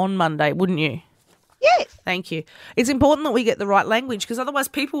Monday or on Monday, wouldn't you? Yes. Thank you. It's important that we get the right language because otherwise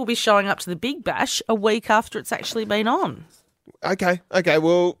people will be showing up to the Big Bash a week after it's actually been on. Okay.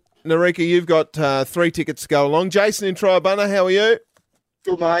 Well, Narika, you've got 3 tickets to go along. Jason in Triabunna, how are you?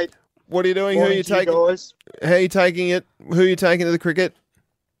 Good, mate. What are you doing? Who are Morning you to you taking? guys. How are you taking it? Who are you taking to the cricket?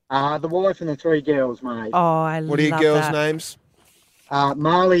 The wife and the 3 girls, mate. Oh, I love that. What are your girls' names?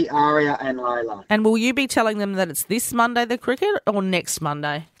 Marley, Aria, and Layla. And will you be telling them that it's this Monday, the cricket, or next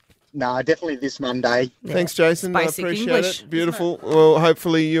Monday? No, definitely this Monday. Thanks, Jason. I It's basic appreciate English, it. Beautiful. Well,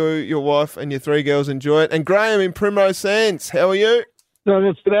 hopefully you, your wife, and your 3 girls enjoy it. And Graham in Primrose Sands, how are you? No,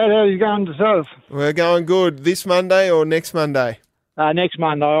 that's bad. How are you going to South? We're going good. This Monday or next Monday? Next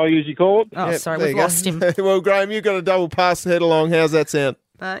Monday, I usually call it. Oh, Yep, sorry, there we've you go. lost him. Well, Graham, you've got a double pass head along. How's that sound?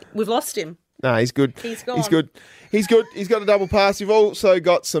 We've lost him. No, he's good. He's gone. He's good. He's good. He's got a double pass. You've also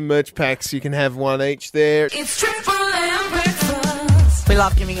got some merch packs. You can have one each there. It's Triple M breakfast. We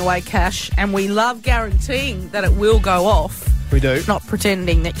love giving away cash and we love guaranteeing that it will go off. We do. Not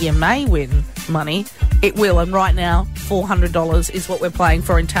pretending that you may win money. It will. And right now, $400 is what we're playing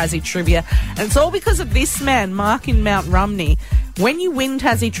for in Tassie Trivia. And it's all because of this man, Mark in Mount Rumney. When you win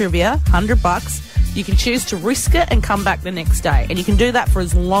Tassie Trivia, $100, you can choose to risk it and come back the next day. And you can do that for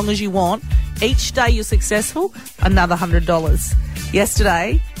as long as you want. Each day you're successful, another $100.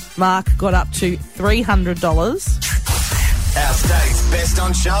 Yesterday, Mark got up to $300. Our state's best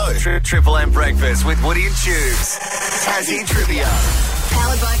on show. Triple M Breakfast with Woody and Tubes. Tassie Trivia.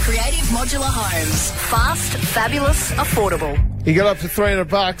 Powered by Creative Modular Homes. Fast, fabulous, affordable. He got up to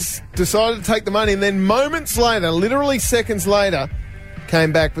 $300, decided to take the money, and then moments later, literally seconds later,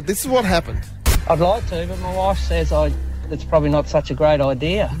 came back. But this is what happened. I'd like to, but my wife says it's probably not such a great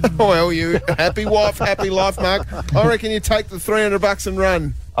idea. Well, you happy wife, happy life, Mark. I reckon you take the $300 and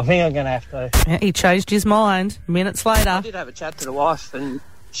run. I think I'm going to have to. Yeah, he changed his mind minutes later. I did have a chat to the wife, and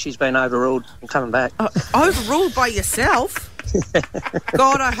she's been overruled and coming back. Overruled by yourself?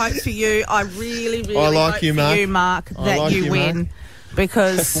 God, I hope for you. I really, really I like hope you, for Mark. you, Mark, I that like you you, win. Mark.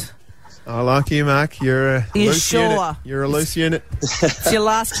 Because I like you, Mark. You're a You loose sure? unit. You're a loose unit. it's your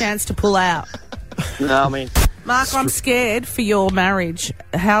last chance to pull out. No, I mean... Mark, I'm scared for your marriage.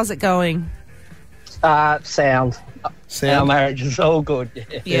 How's it going? Sound. Our marriage is all good.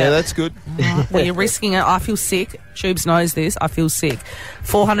 Yeah, that's good. Well, you're risking it. I feel sick. Tubes knows this. I feel sick.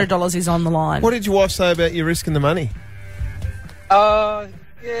 $400 is on the line. What did your wife say about you risking the money? Yeah,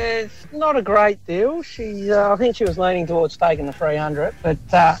 it's not a great deal. She, I think she was leaning towards taking the 300, but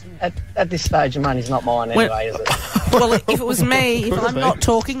at this stage, the money's not mine anyway, is it? Well, if it was me, if I'm not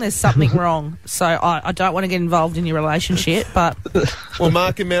talking, there's something wrong. So I don't want to get involved in your relationship, but... Well,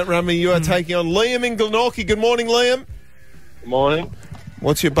 Mark in Mount Rumney, you are taking on Liam in Glenorchy. Good morning, Liam. Good morning.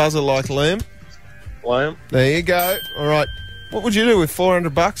 What's your buzzer like, Liam? Liam. There you go. All right. What would you do with $400,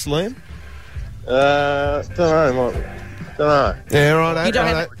 Liam? Don't know. Yeah, right. You don't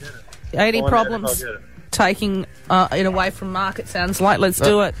right, have any problems taking it away from Mark, it sounds like. Let's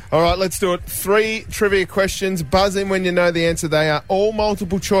do it. All right, let's do it. 3 trivia questions. Buzz in when you know the answer. They are all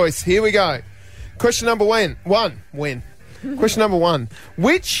multiple choice. Here we go. Question number one. Question number 1.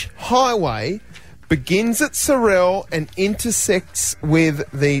 Which highway begins at Sorell and intersects with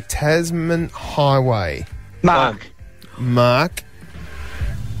the Tasman Highway? Mark.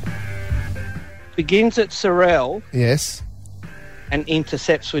 Begins at Sorell. Yes. And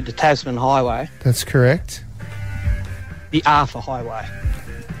intercepts with the Tasman Highway. That's correct. The Arthur Highway.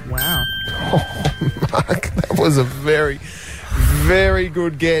 Wow. Oh, Mark, that was a very, very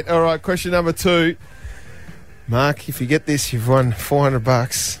good get. All right, question number 2. Mark, if you get this, you've won $400.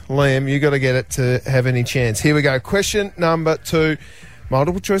 Liam, you got to get it to have any chance. Here we go. Question number 2.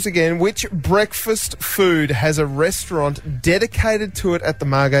 Multiple choice again. Which breakfast food has a restaurant dedicated to it at the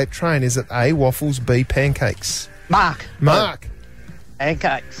Margate train? Is it A, waffles, B, pancakes? Mark.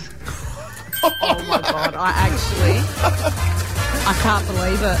 Pancakes. Oh my God, I can't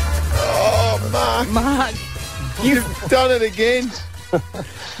believe it. Oh, Mark. You've done it again.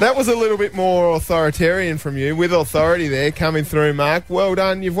 That was a little bit more authoritarian from you, with authority there coming through, Mark. Well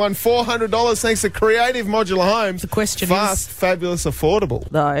done. You've won $400 thanks to Creative Modular Homes. The question Fast, fabulous, affordable.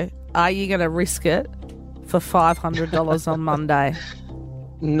 Though, are you going to risk it for $500 on Monday?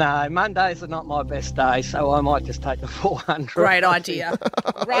 No, Mondays are not my best day, so I might just take the 400. Great idea.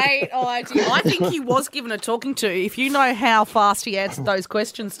 Great idea. I think he was given a talking to. If you know how fast he answered those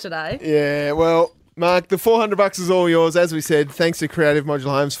questions today. Yeah, well, Mark, the $400 is all yours. As we said, thanks to Creative Modular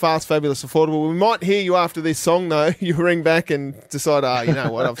Homes. Fast, fabulous, affordable. We might hear you after this song, though. You ring back and decide, you know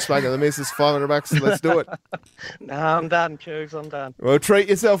what, I've spoken to the missus, $500, let's do it. No, I'm done, Chugs. I'm done. Well, treat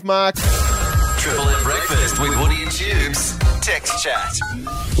yourself, Mark. Triple M Breakfast with Woody and Tubes. Text chat.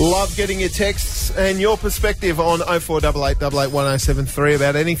 Love getting your texts and your perspective on 0488 881073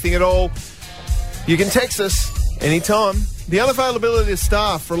 about anything at all. You can text us anytime. The unavailability of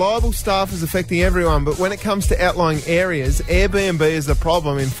staff. Reliable staff is affecting everyone, but when it comes to outlying areas, Airbnb is the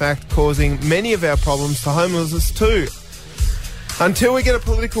problem, in fact, causing many of our problems to homelessness too. Until we get a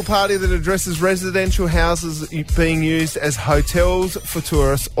political party that addresses residential houses being used as hotels for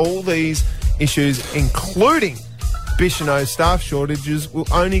tourists, all these issues, including Bicheno staff shortages, will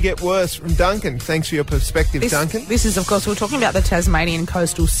only get worse. From Duncan. Thanks for your perspective, Duncan. This is, of course, we're talking about the Tasmanian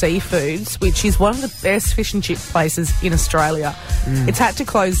Coastal Seafoods, which is one of the best fish and chip places in Australia. It's had to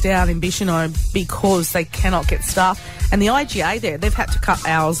close down in Bicheno because they cannot get staff. And the IGA there, they've had to cut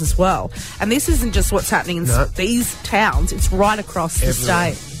hours as well. And this isn't just what's happening in these towns, it's right across the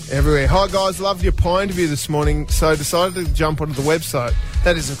state. Everywhere. Hi, guys. Loved your pie interview this morning, so decided to jump onto the website.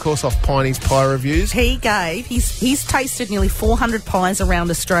 That is, of course, off Piney's Pie Reviews. He's tasted nearly 400 pies around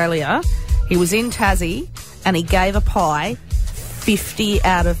Australia. He was in Tassie, and he gave a pie 50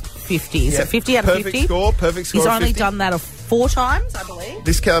 out of 50. Is it 50 out of 50? Perfect score. He's only done that 4 times, I believe.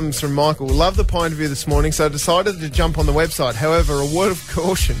 This comes from Michael. Love the pie interview this morning, so decided to jump on the website. However, a word of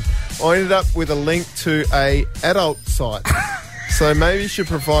caution. I ended up with a link to a adult site. So maybe you should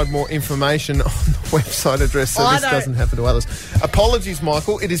provide more information on the website address so this doesn't happen to others. Apologies,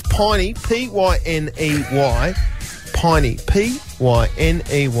 Michael. It is Piney, P-Y-N-E-Y, Piney,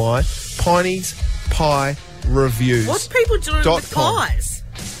 P-Y-N-E-Y, Piney's Pie Reviews. What's people doing with pies?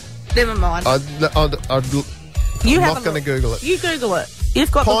 Never mind. I'm not going to Google it. You Google it.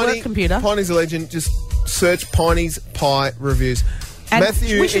 You've got the work computer. Piney's a legend. Just search Piney's Pie Reviews. And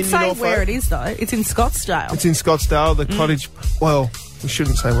Matthew, we should in say Norfolk, where it is, though. It's in Scottsdale. It's in Scottsdale, the cottage. Well, we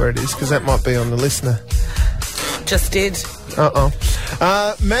shouldn't say where it is because that might be on the listener. Just did.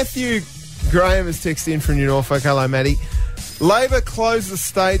 Matthew Graham has texted in from New Norfolk. Hello, Matty. Labor closed the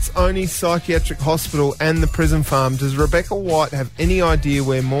state's only psychiatric hospital and the prison farm. Does Rebecca White have any idea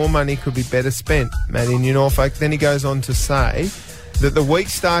where more money could be better spent? Matty in New Norfolk. Then he goes on to say that the week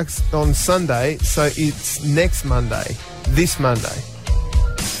starts on Sunday, so it's next Monday. This Monday.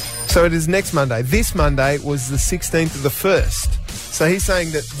 So it is next Monday. This Monday was the 16th of the 1st. So he's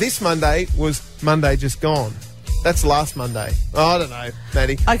saying that this Monday was Monday just gone. That's last Monday. I don't know,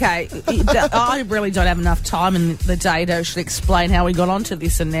 Maddie. Okay, I really don't have enough time in the day to actually explain how we got onto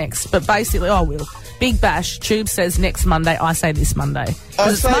this and next. But basically, I will. Big Bash, Tube says next Monday, I say this Monday.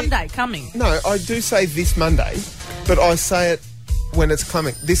 Because it's Monday coming. No, I do say this Monday, but I say it when it's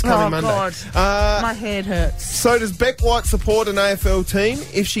coming. This coming Monday. God. My head hurts. So does Beck White support an AFL team?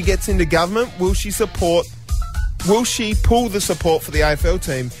 If she gets into government, will she pull the support for the AFL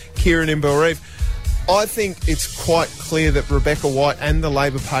team, Kieran in Belrive? I think it's quite clear that Rebecca White and the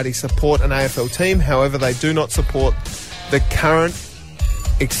Labor Party support an AFL team. However, they do not support the current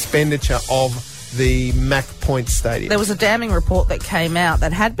expenditure of the Mac Point Stadium. There was a damning report that came out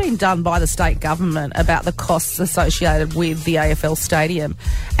that had been done by the state government about the costs associated with the AFL Stadium.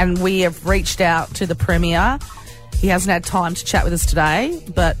 And we have reached out to the Premier. He hasn't had time to chat with us today,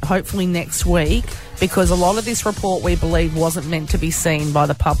 but hopefully next week, because a lot of this report, we believe, wasn't meant to be seen by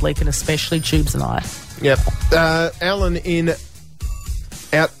the public, and especially Tubes and I. Yep. Alan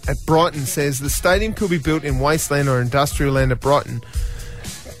out at Brighton says the stadium could be built in wasteland or industrial land at Brighton.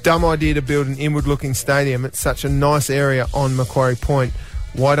 Dumb idea to build an inward-looking stadium. It's such a nice area on Macquarie Point.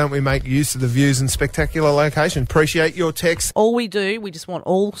 Why don't we make use of the views and spectacular location? Appreciate your text. All we do, we just want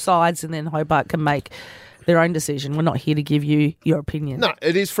all sides, and then Hobart can make their own decision. We're not here to give you your opinion. No,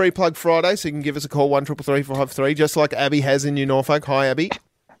 it is Free Plug Friday, so you can give us a call, 1333 453, just like Abby has in New Norfolk. Hi, Abby.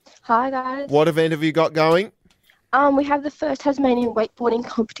 Hi, guys. What event have you got going? We have the first Tasmanian wakeboarding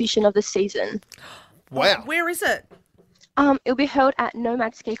competition of the season. Wow. Where is it? It'll be held at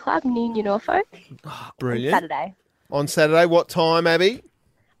Nomad Ski Club near New Norfolk. Brilliant. On Saturday. On Saturday, what time, Abby?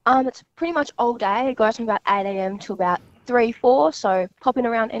 It's pretty much all day. It goes from about 8 a.m. to about 3, 4, so pop in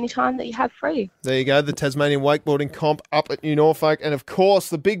around any time that you have free. There you go, the Tasmanian Wakeboarding Comp up at New Norfolk. And, of course,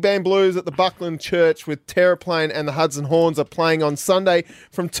 the Big Band Blues at the Buckland Church with Terraplane and the Hudson Horns are playing on Sunday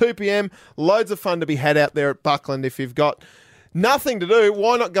from 2 p.m. Loads of fun to be had out there at Buckland. If you've got nothing to do,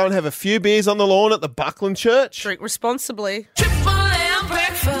 why not go and have a few beers on the lawn at the Buckland Church? Drink responsibly. Triple M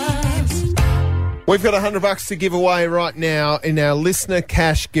breakfast. We've got $100 to give away right now in our Listener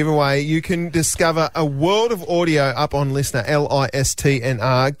Cash giveaway. You can discover a world of audio up on Listener,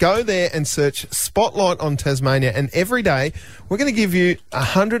 LISTNR. Go there and search Spotlight on Tasmania, and every day we're going to give you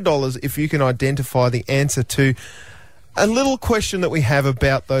 $100 if you can identify the answer to a little question that we have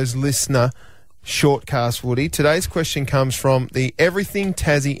about those listener shortcasts, Woody. Today's question comes from the Everything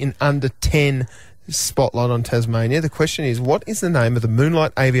Tassie in Under 10 Spotlight on Tasmania. The question is, what is the name of the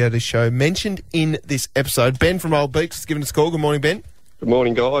Moonlight Aviator show mentioned in this episode? Ben from Old Beach has given us a call. Good morning, Ben. Good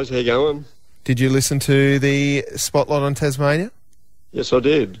morning, guys. How you going? Did you listen to the Spotlight on Tasmania? Yes, I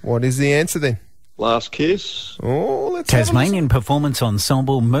did. What is the answer then? Last Kiss. Oh, let's Tasmanian performance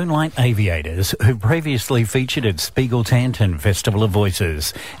ensemble Moonlight Aviators, who previously featured at Spiegel Tanton Festival of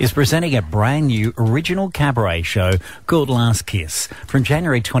Voices, is presenting a brand new original cabaret show called Last Kiss from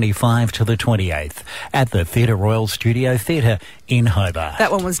January 25 to the 28th at the Theatre Royal Studio Theatre in Hobart.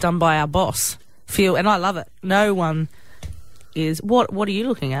 That one was done by our boss, Phil, and I love it. No one is... What are you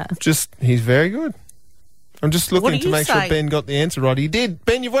looking at? He's very good. I'm just looking to make say? sure Ben got the answer right. He did.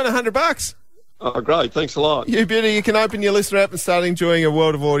 Ben, you've won $100. Oh, great. Thanks a lot. You beauty. You can open your Listener app and start enjoying a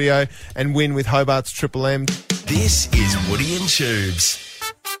world of audio and win with Hobart's Triple M. This is Woody and Tubes.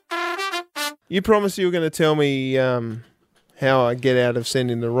 You promised you were going to tell me how I get out of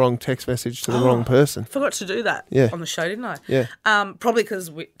sending the wrong text message to the wrong person. Forgot to do that Yeah. on the show, didn't I? Yeah. Probably because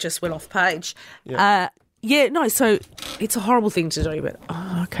we just went off page. Yeah. So it's a horrible thing to do, but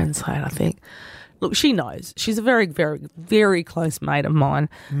I can say it, I think. Look, she knows. She's a very, very, very close mate of mine,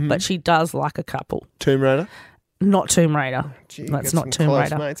 but she does like a couple. Tomb Raider? Not Tomb Raider. Gee, That's you got not some Tomb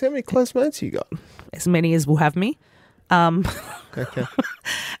close Raider. Mates. How many close mates you got? As many as will have me. Okay.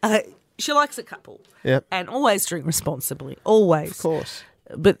 She likes a couple. Yep. And always drink responsibly. Always. Of course.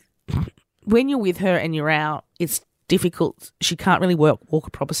 But when you're with her and you're out, it's difficult. She can't really walk a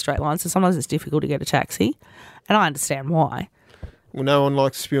proper straight line, so sometimes it's difficult to get a taxi. And I understand why. Well, no one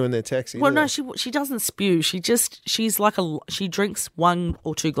likes spewing their taxi. Well, do no, they? she doesn't spew. She drinks 1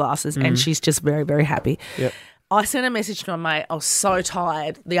 or 2 glasses and she's just very, very happy. Yep. I sent a message to my mate. I was so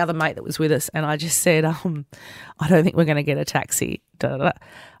tired, the other mate that was with us, and I just said, I don't think we're going to get a taxi.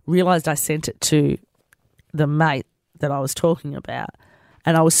 Realised I sent it to the mate that I was talking about,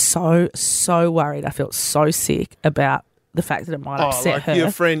 and I was so worried. I felt so sick about the fact that it might upset her.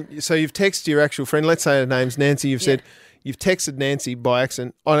 Your friend, so you've texted your actual friend, let's say her name's Nancy, you've said, you've texted Nancy by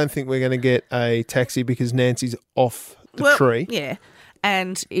accident, I don't think we're going to get a taxi because Nancy's off the tree. Yeah.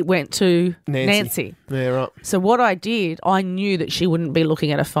 And it went to Nancy. Yeah, right. So what I did, I knew that she wouldn't be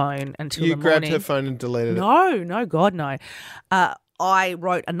looking at her phone until You the morning. grabbed her phone and deleted it. No, God, no. I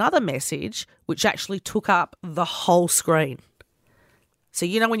wrote another message which actually took up the whole screen. So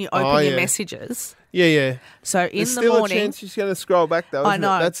you know when you open your messages. Yeah. So in There's the still morning, a chance she's going to scroll back though. I Isn't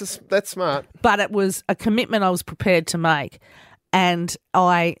know. It? That's smart. but it was a commitment I was prepared to make, and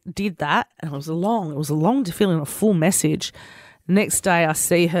I did that. And it was long to fill in a full message. Next day, I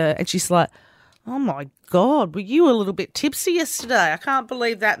see her, and she's like, "Oh my God, were you a little bit tipsy yesterday? I can't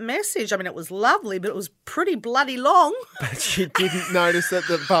believe that message. I mean, it was lovely, but it was pretty bloody long." But she didn't notice that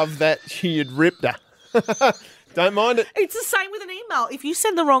above that she had ripped her. Don't mind it. It's the same with an email. If you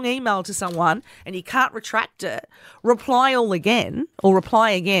send the wrong email to someone and you can't retract it, reply again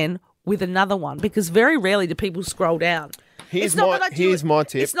with another one, because very rarely do people scroll down. Here's my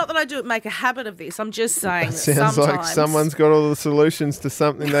tip. It's not that I make a habit of this. I'm just saying It that sounds sometimes like someone's got all the solutions to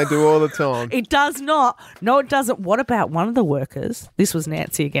something they do all the time. It does not. No, it doesn't. What about one of the workers? This was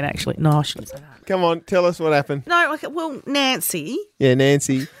Nancy again, actually. No, I shouldn't say that. Come on, tell us what happened. No, okay, well, Nancy. Yeah,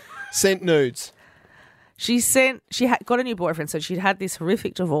 Nancy sent nudes. She got a new boyfriend, so she'd had this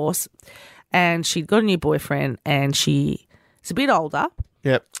horrific divorce, and she'd got a new boyfriend, and she's a bit older.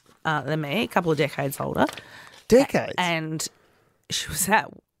 Yep. Than me, a couple of decades older. Decades? And she was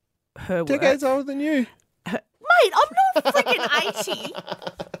at her work. Decades older than you. Mate, I'm not freaking 80.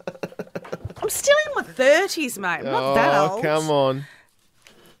 I'm still in my 30s, mate. I'm not that old. Oh, come on.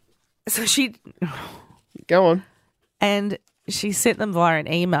 So she... Go on. And she sent them via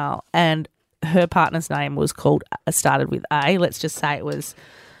an email, and her partner's name was started with A. Let's just say it was...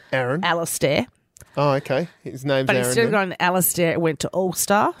 Aaron. Alistair. Oh, okay. His name's But Aaron. instead of going to Alistair, it went to All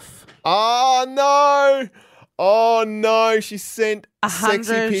Staff. Oh, no. Oh, no. She sent 100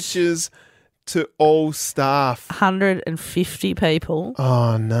 sexy pictures to all staff. 150 people.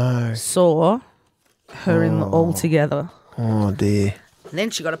 Oh, no. Saw her in the all together. Oh, dear. And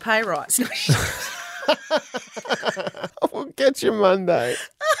then she got a pay rise. We'll get you Monday.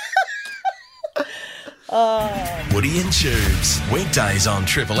 Woody and Tubes. Weekdays on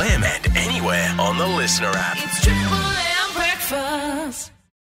Triple M and anywhere on the Listener app. It's Triple M breakfast.